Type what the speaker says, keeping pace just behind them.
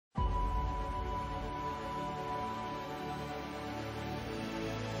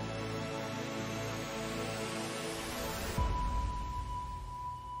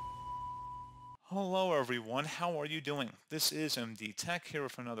Hello everyone, how are you doing? This is MD Tech here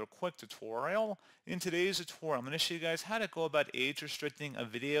with another quick tutorial. In today's tutorial, I'm going to show you guys how to go about age restricting a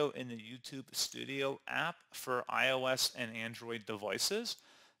video in the YouTube Studio app for iOS and Android devices.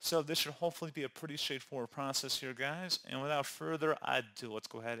 So this should hopefully be a pretty straightforward process here, guys. And without further ado, let's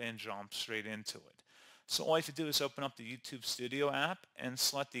go ahead and jump straight into it. So all you have to do is open up the YouTube Studio app and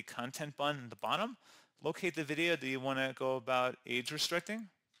select the content button at the bottom. Locate the video that you want to go about age restricting.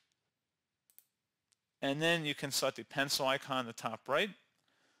 And then you can select the pencil icon on the top right.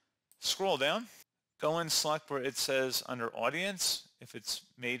 Scroll down. Go and select where it says under audience. If it's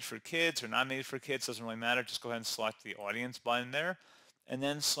made for kids or not made for kids, doesn't really matter. Just go ahead and select the audience button there. And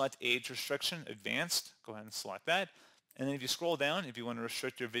then select age restriction, advanced. Go ahead and select that. And then if you scroll down, if you want to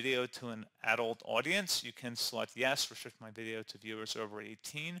restrict your video to an adult audience, you can select yes, restrict my video to viewers over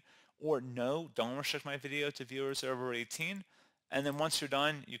 18, or no, don't restrict my video to viewers over 18. And then once you're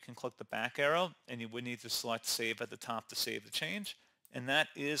done, you can click the back arrow, and you would need to select save at the top to save the change. And that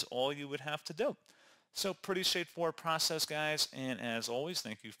is all you would have to do. So pretty straightforward process, guys. And as always,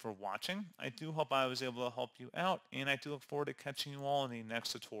 thank you for watching. I do hope I was able to help you out, and I do look forward to catching you all in the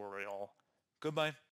next tutorial. Goodbye.